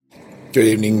Good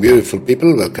evening, beautiful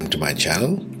people. Welcome to my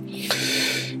channel.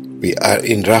 We are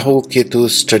in Rahu Ketu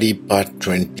study part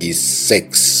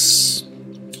 26.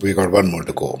 We got one more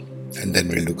to go, and then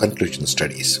we'll do conclusion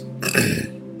studies.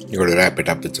 You got to wrap it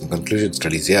up with some conclusion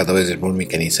studies, otherwise it won't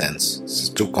make any sense. It's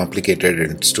too complicated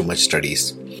and it's too much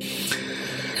studies.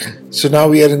 So now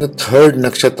we are in the third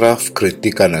nakshatra of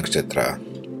Kritikka nakshatra,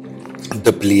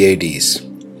 the Pleiades,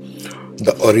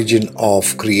 the origin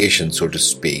of creation, so to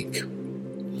speak.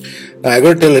 Now I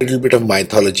got to tell a little bit of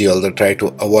mythology, although try to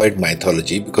avoid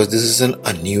mythology because this is an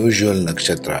unusual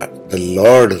nakshatra. The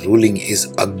Lord ruling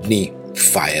is Agni,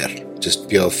 fire, just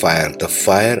pure fire, the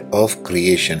fire of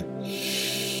creation,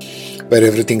 where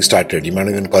everything started. You might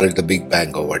even call it the Big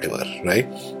Bang or whatever, right?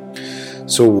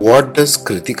 So what does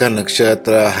Kritikka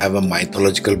nakshatra have a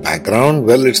mythological background?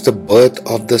 Well, it's the birth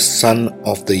of the son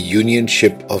of the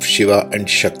unionship of Shiva and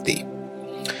Shakti,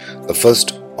 the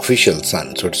first official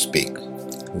son, so to speak.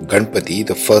 Ganpati,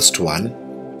 the first one,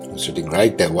 who's sitting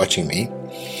right there watching me,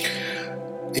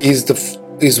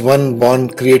 is one born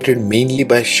created mainly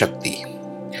by Shakti.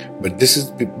 But this is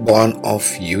born of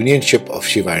unionship of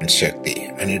Shiva and Shakti,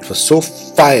 and it was so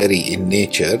fiery in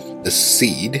nature, the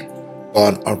seed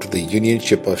born out of the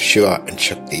unionship of Shiva and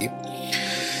Shakti,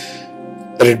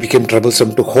 that it became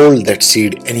troublesome to hold that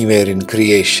seed anywhere in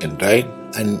creation, right?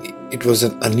 And it was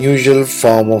an unusual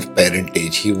form of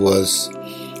parentage. He was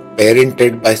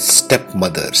parented by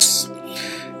stepmothers.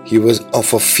 He was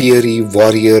of a fiery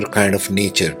warrior kind of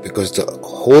nature because the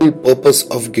whole purpose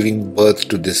of giving birth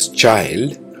to this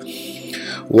child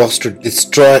was to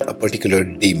destroy a particular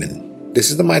demon.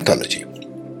 This is the mythology.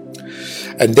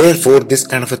 And therefore, this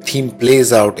kind of a theme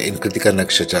plays out in Kritikka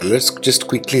nakshatra. Let's just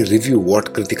quickly review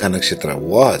what Kritikka nakshatra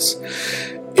was.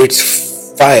 It's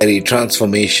fiery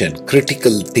transformation,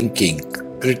 critical thinking,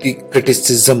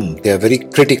 criticism. They are very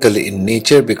critical in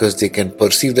nature because they can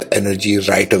perceive the energy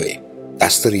right away.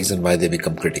 That's the reason why they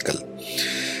become critical.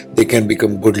 They can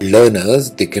become good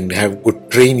learners. They can have good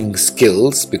training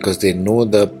skills because they know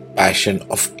the passion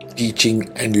of teaching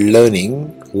and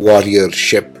learning,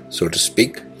 warriorship, so to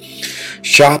speak.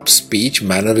 Sharp speech,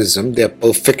 mannerism, they are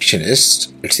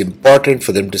perfectionists. It's important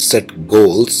for them to set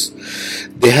goals.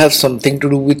 They have something to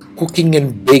do with cooking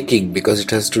and baking because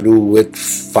it has to do with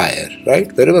fire,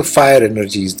 right? Wherever fire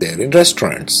energy is there, in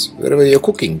restaurants, wherever you're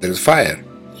cooking, there is fire.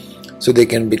 So they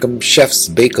can become chefs,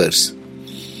 bakers.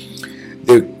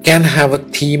 They can have a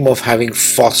theme of having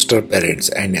foster parents,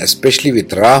 and especially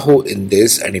with Rahu in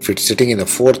this, and if it's sitting in the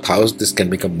 4th house, this can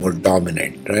become more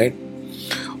dominant, right?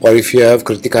 Or if you have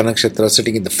Kritikka nakshatra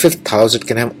sitting in the 5th house, it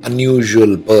can have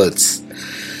unusual births.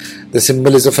 The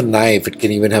symbol is of a knife. It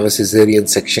can even have a cesarean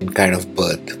section kind of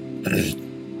birth.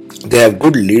 They have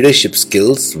good leadership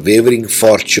skills, wavering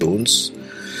fortunes.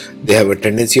 They have a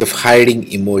tendency of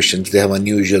hiding emotions. They have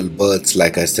unusual births,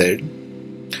 like I said.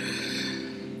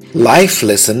 Life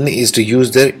lesson is to use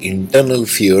their internal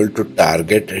fuel to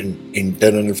target an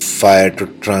internal fire to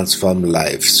transform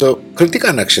life. So,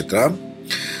 Kritikka nakshatra,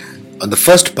 on the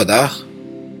first pada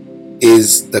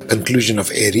is the conclusion of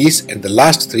Aries, and the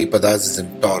last 3 padas is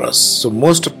in Taurus. So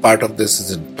most part of this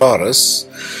is in Taurus,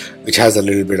 which has a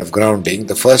little bit of grounding.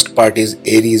 The first part is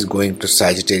Aries going to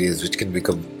Sagittarius, which can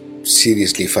become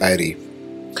seriously fiery.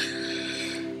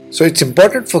 So it's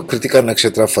important for Kritikka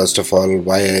nakshatra, first of all,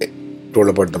 why I told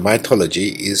about the mythology,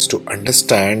 is to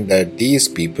understand that these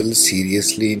people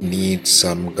seriously need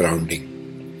some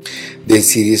grounding. They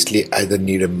seriously either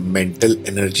need a mental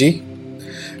energy,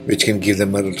 which can give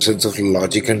them a sense of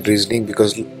logic and reasoning,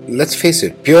 because let's face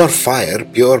it, pure fire,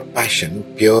 pure passion,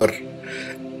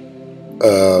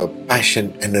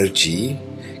 passion energy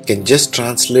can just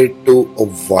translate to a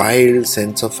wild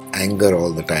sense of anger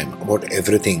all the time about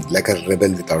everything, like a rebel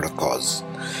without a cause,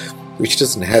 which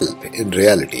doesn't help in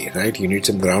reality, right? You need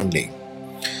some grounding.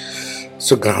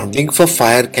 So grounding for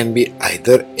fire can be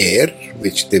either air,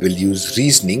 which they will use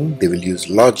reasoning, they will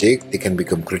use logic, they can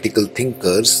become critical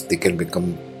thinkers, they can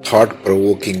become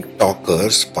thought-provoking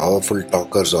talkers, powerful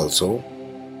talkers also.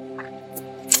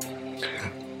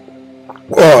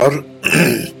 Or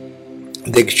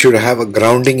they should have a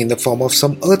grounding in the form of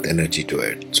some earth energy to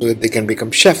it, so that they can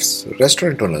become chefs,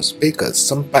 restaurant owners, bakers,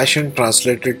 some passion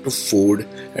translated to food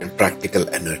and practical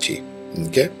energy.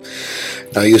 Okay.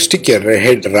 Now you stick your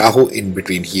head Rahu in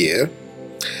between here.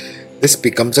 This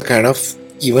becomes a kind of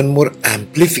even more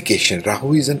amplification.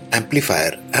 Rahu is an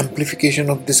amplification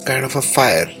of this kind of a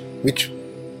fire, which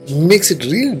makes it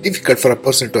really difficult for a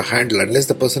person to handle unless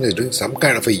the person is doing some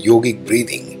kind of a yogic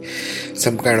breathing,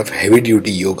 some kind of heavy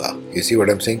duty yoga. You see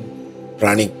what I'm saying?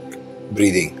 Pranic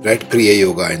breathing, right? Kriya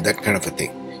yoga and that kind of a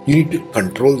thing. You need to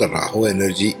control the Rahu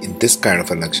energy in this kind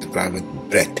of a nakshatra with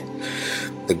breath.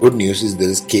 The good news is there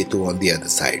is Ketu on the other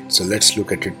side. So let's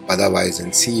look at it pada-wise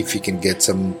and see if we can get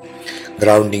some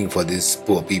grounding for these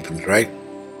poor people, right?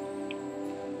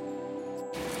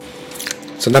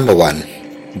 So number one,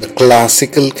 the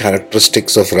classical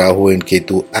characteristics of Rahu and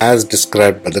Ketu as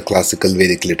described by the classical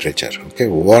Vedic literature. Okay,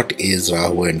 what is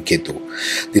Rahu and Ketu?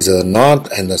 These are the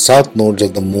north and the south nodes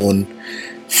of the moon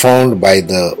found by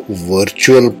the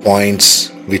virtual points,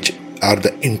 which are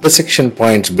the intersection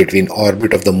points between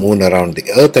orbit of the moon around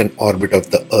the earth and orbit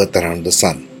of the earth around the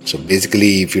sun. So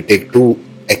basically, if you take two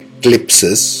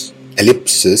ellipses,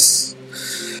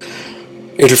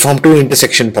 it will form two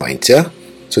intersection points. Yeah.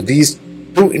 So these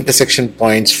two intersection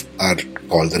points are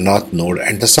called the north node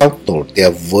and the south node. They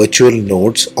are virtual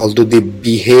nodes, although they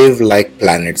behave like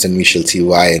planets, and we shall see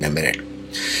why in a minute.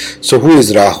 So who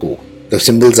is Rahu? The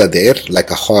symbols are there,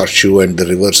 like a horseshoe and the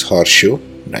reverse horseshoe,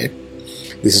 right?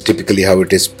 This is typically how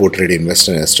it is portrayed in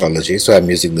Western astrology, so I'm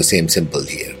using the same symbol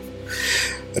here.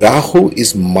 Rahu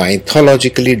is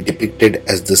mythologically depicted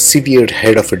as the severed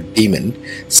head of a demon,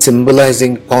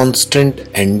 symbolizing constant,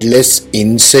 endless,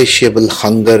 insatiable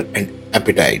hunger and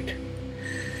appetite,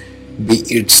 be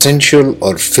it sensual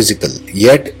or physical,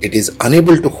 yet it is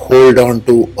unable to hold on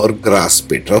to or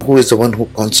grasp it. Rahu is the one who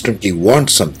constantly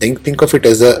wants something. Think of it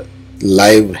as a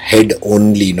live head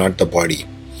only, not the body.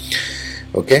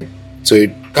 Okay, so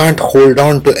it can't hold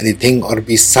on to anything or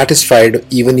be satisfied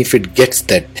even if it gets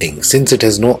that thing, since it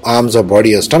has no arms or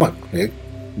body or stomach, right?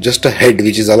 Just a head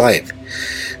which is alive.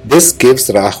 This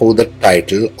gives Rahu the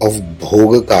title of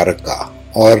Bhogakaraka,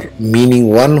 or meaning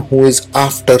one who is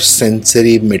after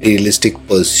sensory materialistic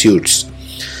pursuits.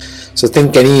 So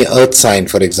think any earth sign,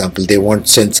 for example, they want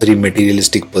sensory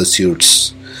materialistic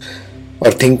pursuits.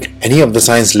 Or think any of the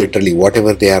signs, literally,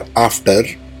 whatever they are after,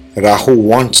 Rahu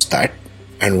wants that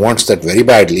and wants that very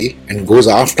badly and goes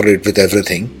after it with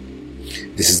everything.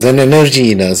 This is an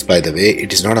energy in us, by the way.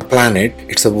 It is not a planet,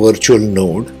 it's a virtual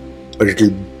node, but it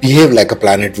will behave like a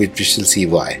planet, which we shall see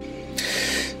why.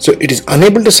 So it is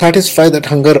unable to satisfy that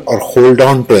hunger or hold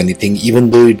on to anything, even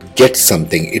though it gets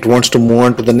something. It wants to move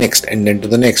on to the next, and then to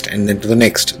the next, and then to the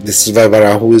next. This is why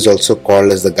Rahu is also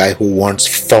called as the guy who wants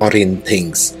foreign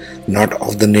things, not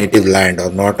of the native land or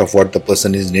not of what the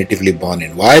person is natively born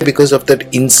in. Why? Because of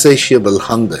that insatiable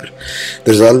hunger.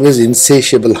 There's always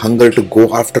insatiable hunger to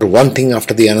go after one thing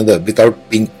after the another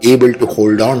without being able to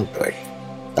hold on to it.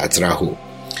 That's Rahu.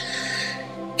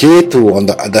 Ketu, on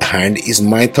the other hand, is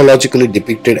mythologically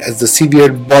depicted as the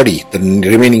severed body, the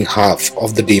remaining half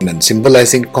of the demon,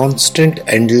 symbolizing constant,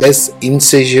 endless,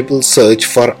 insatiable search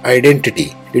for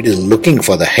identity. It is looking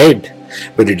for the head,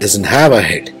 but it doesn't have a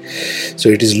head. So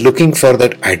it is looking for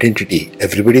that identity.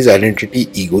 Everybody's identity,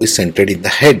 ego is centered in the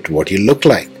head, what you look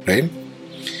like, right?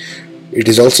 It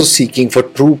is also seeking for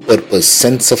true purpose,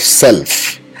 sense of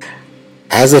self.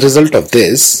 As a result of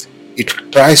this, it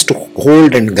tries to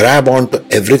hold and grab onto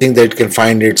everything that it can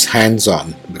find its hands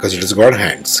on, because it has got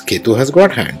hands. Ketu has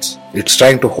got hands. It's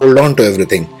trying to hold on to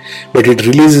everything, but it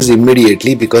releases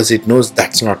immediately because it knows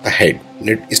that's not the head.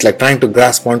 It's like trying to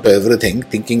grasp onto everything,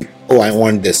 thinking, oh, I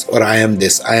want this, or I am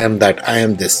this, I am that, I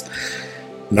am this.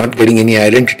 Not getting any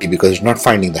identity because it's not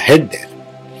finding the head there.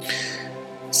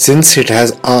 Since it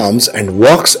has arms and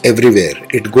walks everywhere,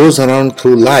 it goes around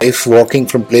through life walking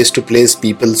from place to place,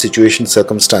 people, situations,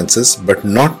 circumstances, but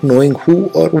not knowing who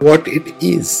or what it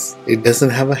is. It doesn't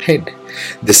have a head.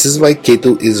 This is why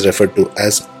Ketu is referred to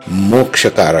as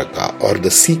Mokshakaraka, or the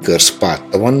seeker's path,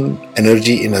 the one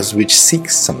energy in us which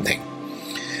seeks something.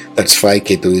 That's why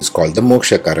Ketu is called the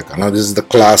Mokshakaraka. Now this is the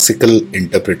classical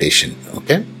interpretation.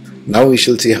 Okay. Now we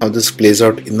shall see how this plays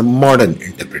out in the modern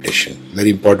interpretation.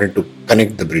 Very important to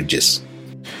connect the bridges.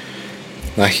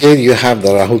 Now here you have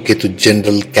the Rahu Ketu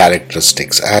general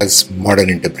characteristics as modern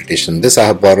interpretation. This I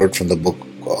have borrowed from the book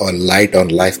Light on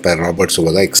Life by Robert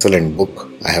Soboda. Excellent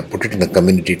book. I have put it in the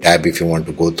community tab if you want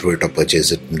to go through it or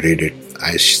purchase it and read it.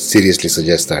 I seriously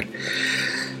suggest that.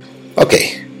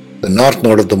 Okay, the north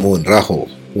node of the moon, Rahu.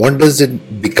 What does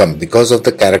it become because of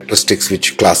the characteristics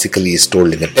which classically is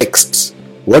told in the texts?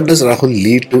 What does Rahu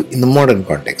lead to in the modern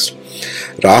context?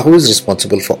 Rahu is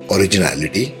responsible for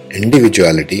originality,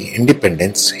 individuality,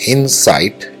 independence,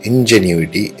 insight,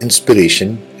 ingenuity,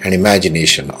 inspiration, and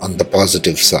imagination on the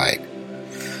positive side.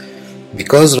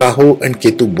 Because Rahu and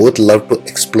Ketu both love to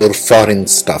explore foreign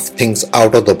stuff, things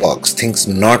out of the box, things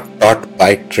not taught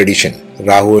by tradition,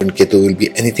 Rahu and Ketu will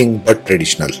be anything but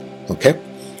traditional. Okay?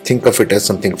 think of it as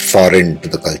something foreign to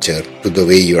the culture, to the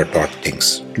way you are taught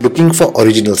things. Looking for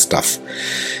original stuff.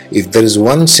 If there is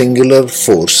one singular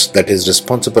force that is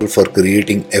responsible for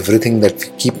creating everything that we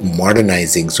keep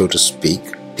modernizing, so to speak,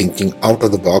 thinking out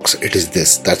of the box, it is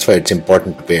this. That's why it's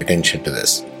important to pay attention to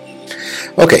this.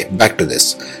 Okay, back to this.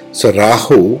 So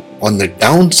Rahu on the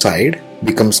downside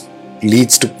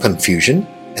leads to confusion,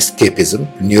 escapism,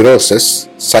 neurosis,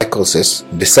 psychosis,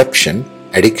 deception,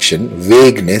 addiction,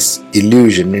 vagueness,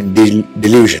 illusion, and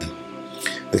delusion.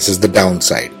 This is the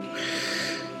downside.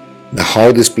 Now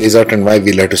how this plays out and why,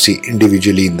 we'll have to see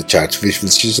individually in the charts. We will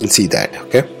see that.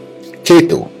 Okay.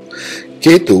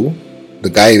 Ketu, the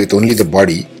guy with only the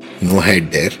body, no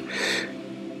head there,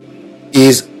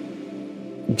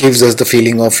 gives us the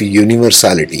feeling of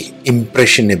universality,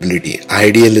 impressionability,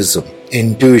 idealism,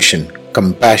 intuition,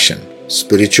 compassion,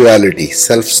 spirituality,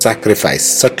 self-sacrifice,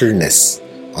 subtleness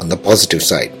on the positive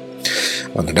side.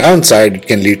 On the downside, it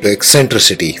can lead to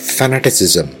eccentricity,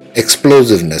 fanaticism,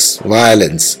 explosiveness,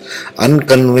 violence,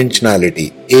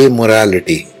 unconventionality,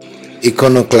 amorality,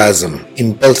 iconoclasm,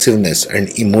 impulsiveness, and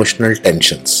emotional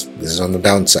tensions. This is on the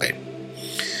downside.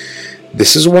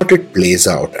 This is what it plays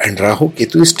out, and Rahu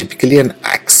Ketu is typically an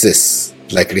axis,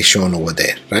 like it is shown over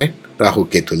there, right? Rahu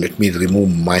Ketu, let me remove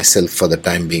myself for the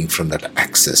time being from that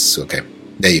axis. Okay,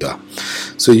 there you are.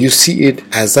 So you see it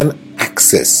as an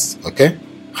axis, okay,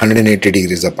 180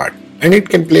 degrees apart, and it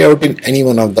can play out in any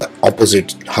one of the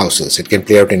opposite houses. It can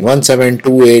play out in 1, 7,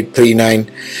 2, 8, 3,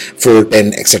 9, 4,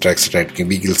 10, etc., etc.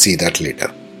 We will see that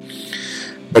later.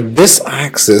 But this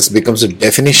axis becomes a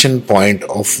definition point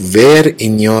of where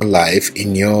in your life,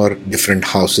 in your different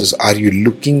houses, are you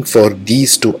looking for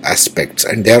these two aspects,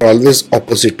 and they are always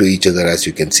opposite to each other, as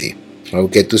you can see.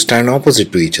 Okay, to stand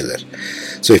opposite to each other.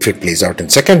 So if it plays out in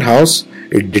second house,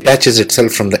 it detaches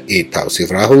itself from the 8th house.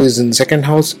 If Rahu is in the second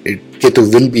house,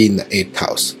 Ketu will be in the 8th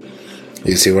house.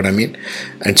 You see what I mean?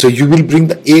 And so you will bring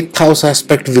the 8th house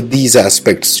aspect with these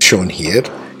aspects shown here,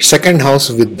 second house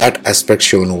with that aspect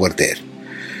shown over there.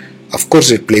 Of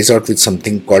course, it plays out with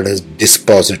something called as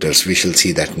dispositors. We shall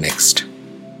see that next.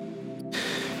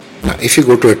 Now, if you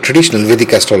go to a traditional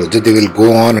Vedic astrology, they will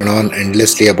go on and on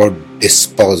endlessly about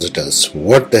dispositors.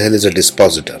 What the hell is a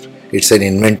dispositor? It's an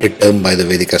invented term by the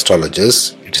Vedic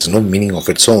astrologers. It has no meaning of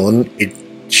its own. It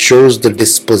shows the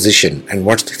disposition. And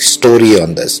what's the story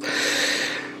on this?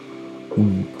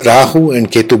 Rahu and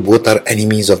Ketu both are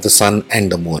enemies of the sun and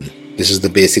the moon. This is the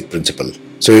basic principle.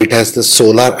 So it has the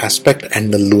solar aspect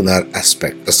and the lunar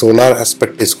aspect. The solar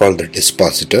aspect is called the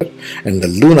dispositor, and the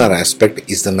lunar aspect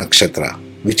is the nakshatra,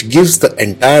 which gives the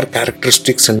entire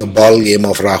characteristics and the ball game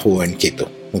of Rahu and Ketu.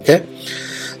 Okay?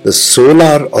 The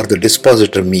solar or the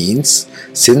dispositor means,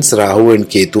 since Rahu and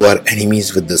Ketu are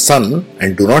enemies with the sun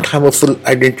and do not have a full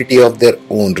identity of their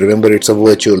own, remember it's a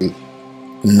virtual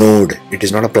node, it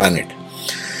is not a planet.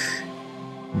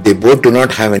 They both do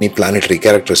not have any planetary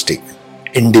characteristic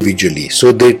individually.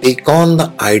 So they take on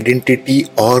the identity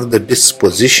or the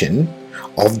disposition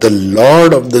of the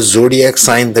lord of the zodiac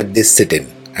sign that they sit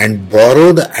in, and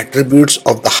borrow the attributes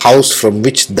of the house from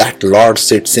which that lord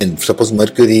sits in. Suppose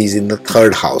Mercury is in the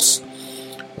 3rd house,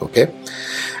 okay,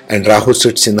 and Rahu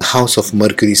sits in the house of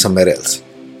Mercury somewhere else.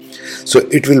 So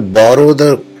it will borrow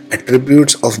the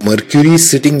attributes of Mercury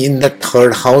sitting in that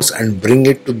 3rd house and bring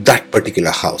it to that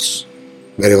particular house,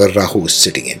 wherever Rahu is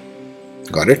sitting in.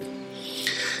 Got it?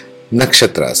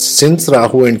 Nakshatras. Since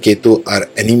Rahu and Ketu are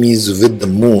enemies with the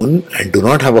moon and do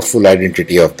not have a full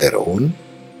identity of their own,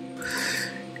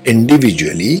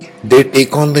 individually they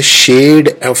take on the shade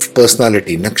of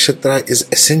personality. Nakshatra is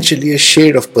essentially a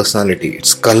shade of personality.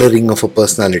 It's coloring of a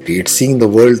personality. It's seeing the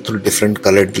world through different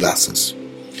colored glasses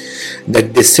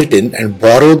that they sit in and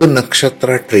borrow the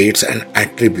nakshatra traits and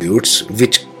attributes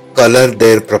which color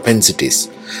their propensities.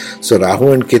 So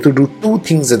Rahu and Ketu do two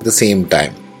things at the same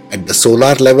time. At the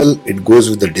solar level, it goes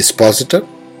with the dispositor,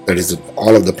 that is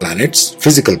all of the planets,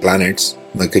 physical planets,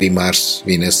 Mercury, Mars,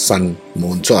 Venus, Sun,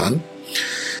 Moon, so on.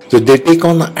 So they take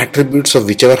on the attributes of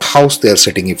whichever house they are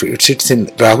sitting. If it sits in,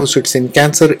 Rahu sits in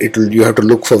Cancer, you have to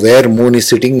look for where Moon is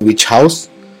sitting, which house,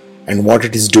 and what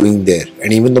it is doing there,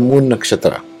 and even the Moon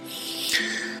Nakshatra.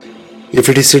 If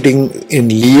it is sitting in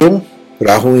Leo,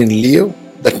 Rahu in Leo,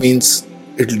 that means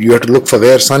you have to look for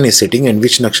where Sun is sitting and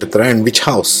which Nakshatra and which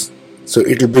house. So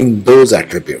it will bring those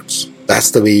attributes.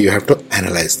 That's the way you have to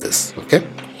analyze this. Okay.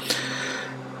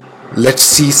 Let's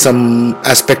see some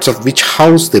aspects of which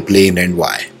house they play in and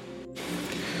why.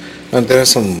 And there are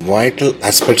some vital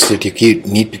aspects that you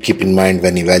need to keep in mind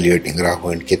when evaluating Rahu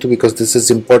and Ketu, because this is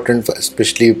important,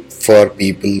 especially for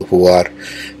people who are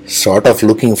sort of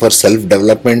looking for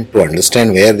self-development, to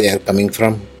understand where they are coming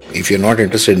from, If you're not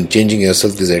interested in changing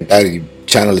yourself, this entire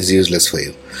channel is useless for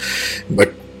you.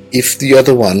 But if you're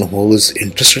the one who is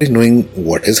interested in knowing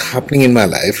what is happening in my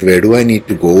life, where do I need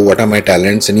to go, what are my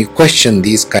talents, and you question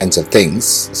these kinds of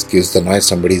things, excuse the noise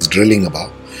somebody is drilling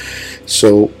above,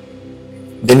 so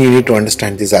then you need to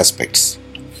understand these aspects.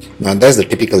 Now that's the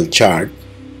typical chart,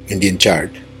 Indian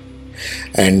chart,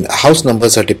 and house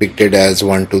numbers are depicted as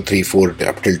 1, 2, 3, 4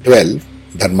 up till 12.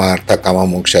 Dharma, Artha, Kama,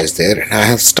 Moksha is there, and I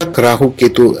have stuck Rahu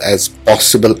Ketu as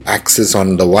possible axis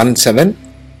on the 1, 7.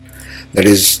 That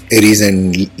is Aries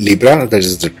and Libra, that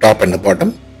is the top and the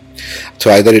bottom.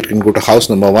 So either it can go to house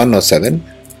number 1 or 7.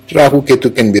 Rahu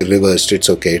Ketu can be reversed, it's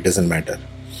okay, it doesn't matter.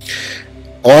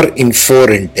 Or in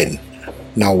 4 and 10.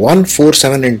 Now 1, 4,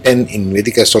 7 and 10 in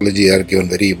Vedic astrology are given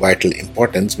very vital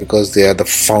importance because they are the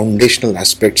foundational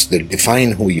aspects that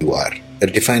define who you are,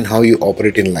 that define how you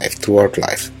operate in life, throughout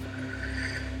life.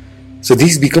 So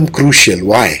these become crucial.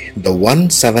 Why? The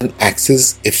 1-7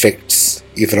 axis affects,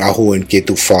 if Rahu and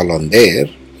Ketu fall on there,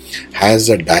 has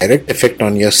a direct effect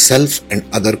on your self and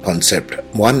other concept.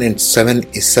 1 and 7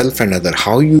 is self and other.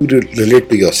 How you relate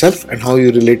to yourself and how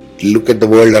you look at the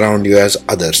world around you as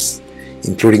others,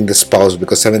 including the spouse,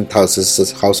 because 7th house is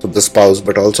the house of the spouse,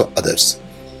 but also others.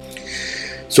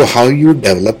 So how you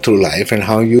develop through life and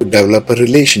how you develop a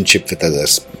relationship with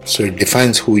others. So it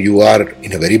defines who you are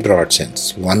in a very broad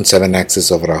sense. 1-7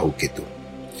 axis of Rahu Ketu.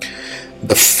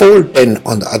 The 4-10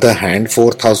 on the other hand,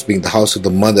 4th house being the house of the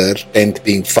mother, 10th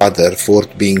being father,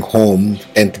 4th being home,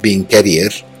 10th being career.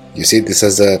 You see, this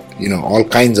has all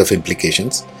kinds of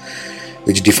implications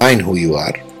which define who you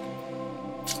are.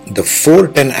 The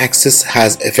 4-10 axis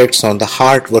has effects on the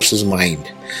heart versus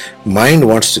mind. Mind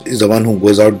is the one who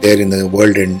goes out there in the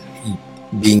world and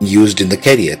being used in the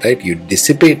career, right? You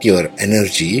dissipate your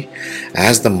energy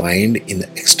as the mind in the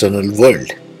external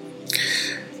world.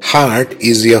 Heart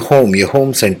is your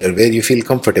home center where you feel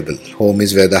comfortable. Home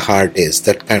is where the heart is,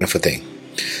 that kind of a thing.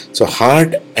 So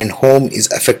heart and home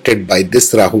is affected by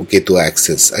this Rahu Ketu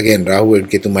axis. Again, Rahu and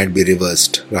Ketu might be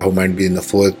reversed. Rahu might be in the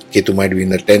 4th, Ketu might be in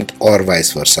the 10th, or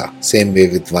vice versa. Same way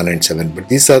with 1 and 7. But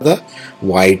these are the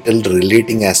vital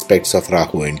relating aspects of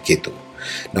Rahu and Ketu.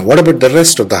 Now what about the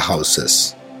rest of the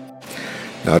houses?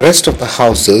 Now rest of the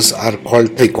houses are called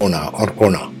Trikona or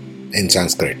Kona in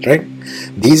Sanskrit, right?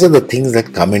 These are the things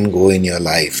that come and go in your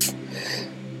life.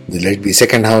 Let it be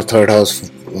 2nd house, 3rd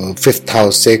house, 5th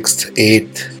house, 6th,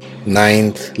 8th,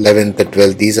 9th, 11th and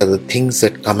 12th. These are the things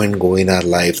that come and go in our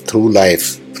life, through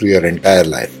your entire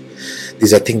life.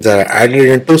 These are things that are added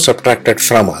into, subtracted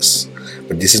from us.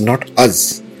 But this is not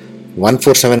us. 1,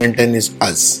 4, 7 and 10 is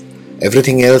us.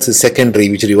 Everything else is secondary,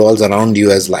 which revolves around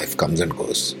you as life comes and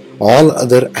goes. All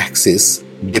other axes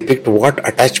depict what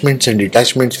attachments and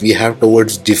detachments we have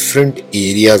towards different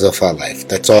areas of our life.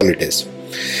 That's all it is.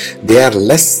 They are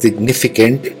less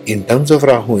significant in terms of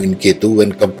Rahu and Ketu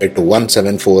when compared to 1,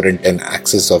 7, 4 and 10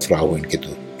 axis of Rahu and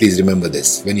Ketu. Please remember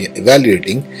this. When you're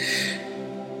evaluating,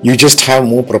 you just have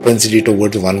more propensity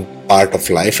towards one part of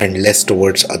life and less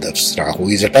towards others. Rahu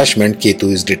is attachment,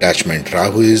 Ketu is detachment.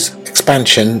 Rahu is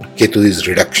expansion, Ketu is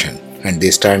reduction. And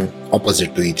they stand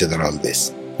opposite to each other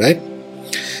always. Right?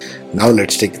 Now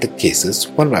let's take the cases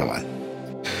one by one.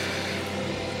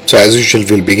 So as usual,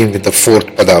 we'll begin with the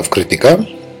 4th pada of Kritikka.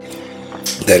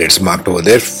 There it's marked over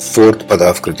there, 4th pada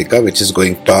of Kritikka, which is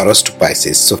going Taurus to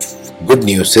Pisces. So good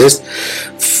news is,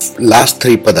 last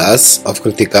 3 padas of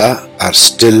Kritikka are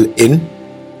still in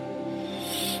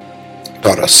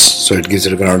Taurus. So it gives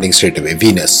it a grounding straight away.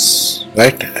 Venus,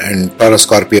 right? And Taurus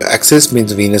Scorpio axis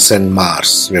means Venus and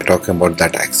Mars. We're talking about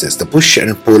that axis. The push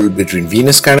and pull between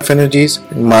Venus kind of energies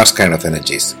and Mars kind of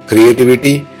energies.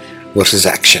 Creativity versus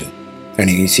action and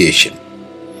initiation.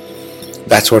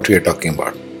 That's what we are talking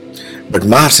about. But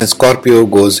Mars in Scorpio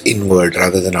goes inward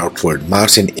rather than outward.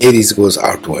 Mars in Aries goes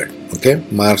outward. Okay?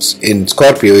 Mars in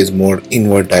Scorpio is more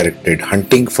inward directed,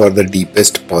 hunting for the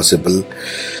deepest possible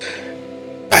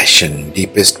passion,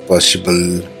 deepest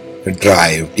possible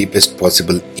drive, deepest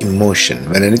possible emotion.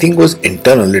 When anything goes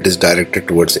internal, it is directed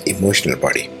towards the emotional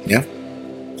body. Yeah?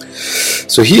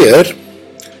 So here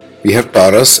we have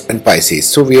Taurus and Pisces.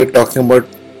 So we are talking about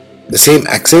the same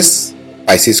axis,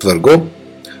 Pisces Virgo.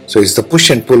 So it's the push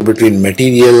and pull between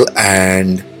material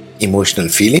and emotional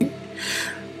feeling.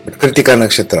 But Kritikka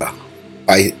Nakshatra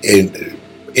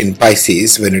in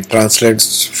Pisces, when it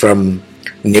translates from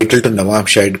natal to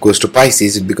Navamsha, it goes to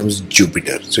Pisces, it becomes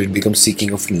Jupiter. So it becomes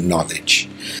seeking of knowledge.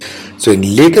 So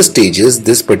in later stages,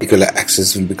 this particular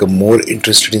axis will become more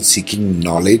interested in seeking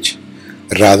knowledge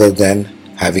rather than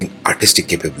having artistic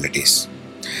capabilities.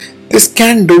 This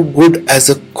can do good as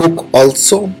a cook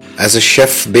also, as a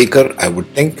chef baker, I would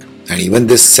think. And even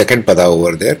this second pada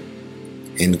over there,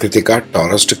 In Kritikka,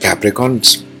 Taurus to Capricorn,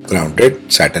 it's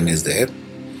grounded, Saturn is there.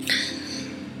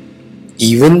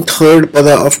 Even third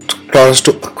pada of Taurus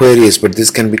to Aquarius, but this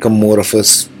can become more of a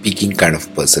speaking kind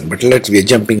of person. But we are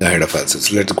jumping ahead of us,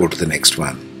 so let's go to the next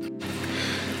one.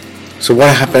 So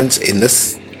what happens in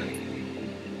this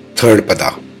third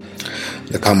pada?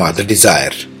 The Kama, the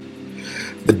desire.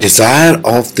 The desire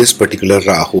of this particular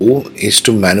Rahu is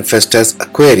to manifest as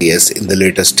Aquarius in the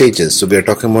later stages. So we are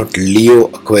talking about Leo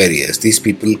Aquarius. These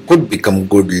people could become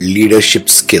good leadership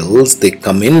skills. They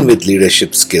come in with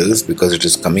leadership skills because it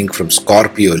is coming from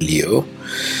Scorpio Leo.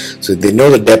 So they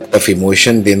know the depth of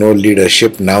emotion, they know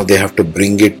leadership. Now they have to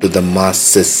bring it to the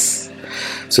masses.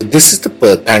 So this is the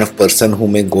kind of person who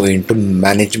may go into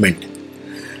management,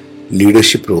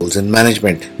 leadership roles in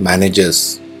management,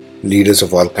 managers, leaders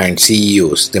of all kinds,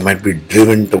 CEOs. They might be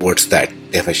driven towards that.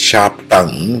 They have a sharp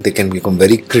tongue. They can become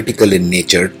very critical in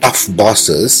nature, tough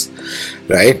bosses,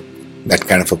 right? That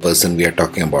kind of a person we are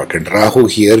talking about. And Rahu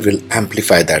here will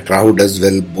amplify that. Rahu does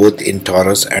well both in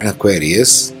Taurus and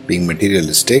Aquarius, being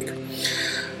materialistic.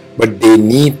 But they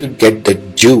need to get the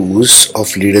juice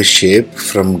of leadership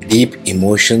from deep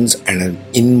emotions and an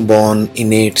inborn,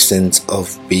 innate sense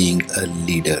of being a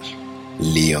leader.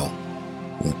 Leo.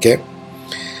 Okay?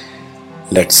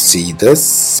 Let's see the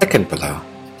second pada.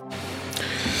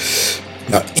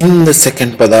 Now, in the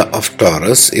second pada of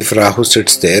Taurus, if Rahu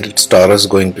sits there, it's Taurus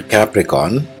going to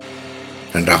Capricorn,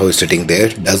 and Rahu is sitting there,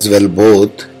 does well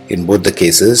both in both the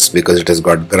cases because it has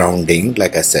got grounding,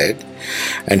 like I said,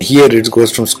 and here it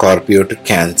goes from Scorpio to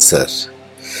Cancer.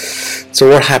 So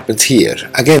what happens here?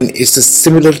 Again, it's a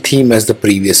similar theme as the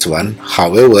previous one.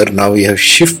 However, now we have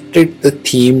shifted the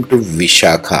theme to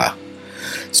Vishaka.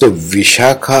 So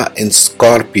Vishaka in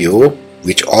Scorpio,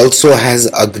 which also has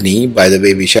Agni. By the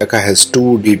way, Vishaka has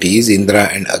two deities, Indra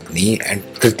and Agni, and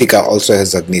Kritikka also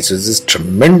has Agni. So this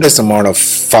tremendous amount of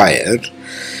fire,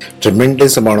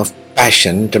 tremendous amount of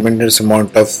passion, tremendous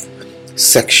amount of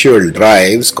sexual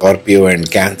drive, Scorpio and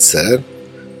Cancer.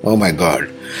 Oh my God.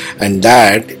 And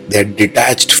that they're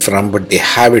detached from, but they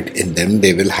have it in them.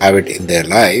 They will have it in their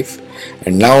life.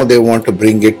 And now they want to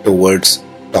bring it towards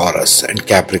Taurus and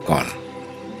Capricorn.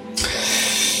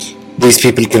 These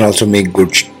people can also make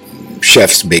good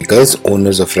chefs, bakers,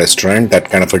 owners of restaurant,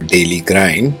 that kind of a daily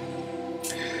grind.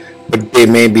 But they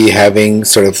may be having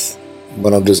sort of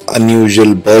one of those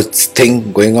unusual births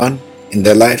thing going on in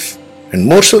their life. And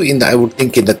more so I would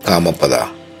think in the Kama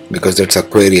Pada, because that's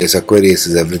Aquarius. Aquarius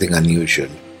is everything unusual.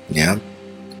 Yeah.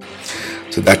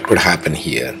 So that could happen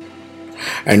here.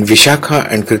 And Vishaka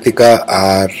and Kritikka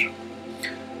are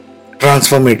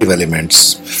transformative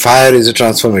elements. Fire is a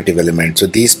transformative element. So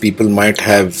these people might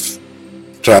have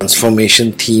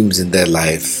transformation themes in their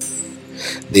life.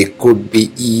 They could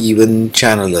be even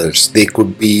channelers. They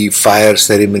could be fire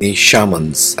ceremony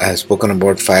shamans. I have spoken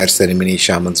about fire ceremony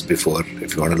shamans before,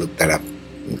 if you want to look that up.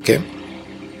 Okay.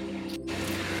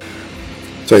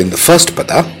 So in the first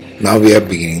pada, now we are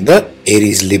beginning the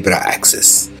Aries Libra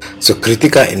axis. So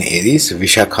Kritikka in Aries,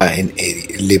 Vishaka in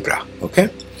Libra.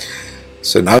 Okay.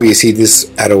 So now we see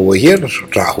this arrow over here,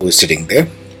 Rahu is sitting there.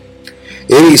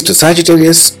 Aries to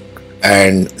Sagittarius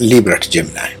and Libra to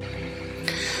Gemini.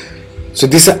 So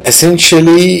these are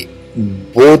essentially,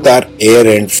 both are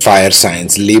air and fire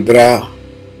signs. Libra,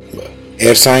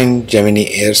 air sign, Gemini,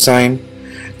 air sign,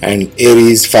 and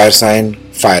Aries, fire sign,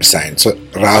 fire sign. So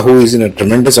Rahu is in a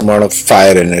tremendous amount of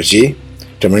fire energy,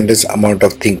 tremendous amount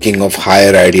of thinking of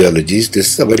higher ideologies.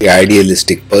 This is a very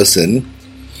idealistic person.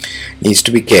 Needs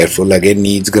to be careful, again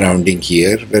needs grounding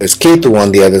here. Whereas Ketu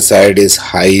on the other side is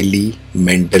highly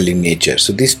mental in nature.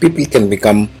 So these people can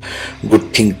become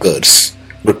good thinkers,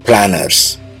 good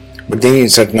planners. But they need a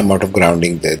certain amount of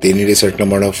grounding there. They need a certain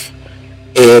amount of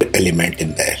air element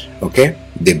in there. Okay?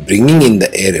 They're bringing in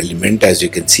the air element, as you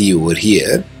can see over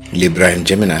here, Libra and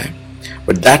Gemini.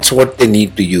 But that's what they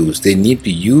need to use. They need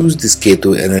to use this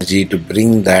Ketu energy to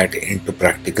bring that into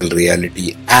practical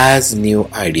reality as new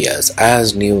ideas,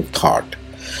 as new thought.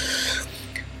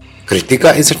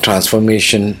 Kritikka is a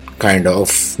transformation kind of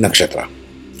nakshatra.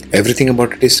 Everything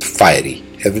about it is fiery.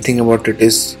 Everything about it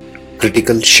is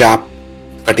critical, sharp,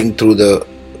 cutting through the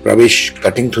rubbish,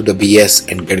 cutting through the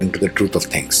BS and getting to the truth of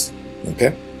things.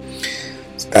 Okay?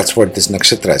 That's what this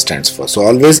nakshatra stands for. So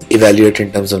always evaluate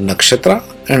in terms of nakshatra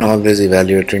and always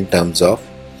evaluate in terms of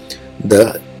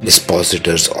the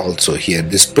dispositors also here.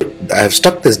 I have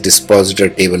stuck this dispositor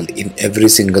table in every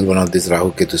single one of these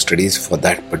Rahu Ketu studies for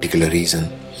that particular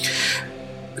reason.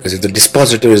 Because if the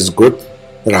dispositor is good,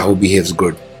 Rahu behaves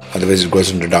good. Otherwise it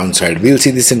goes on the downside. We'll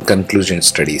see this in conclusion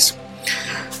studies.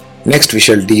 Next we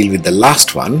shall deal with the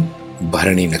last one,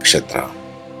 Bharani Nakshatra.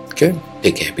 Okay,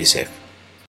 take care, be safe.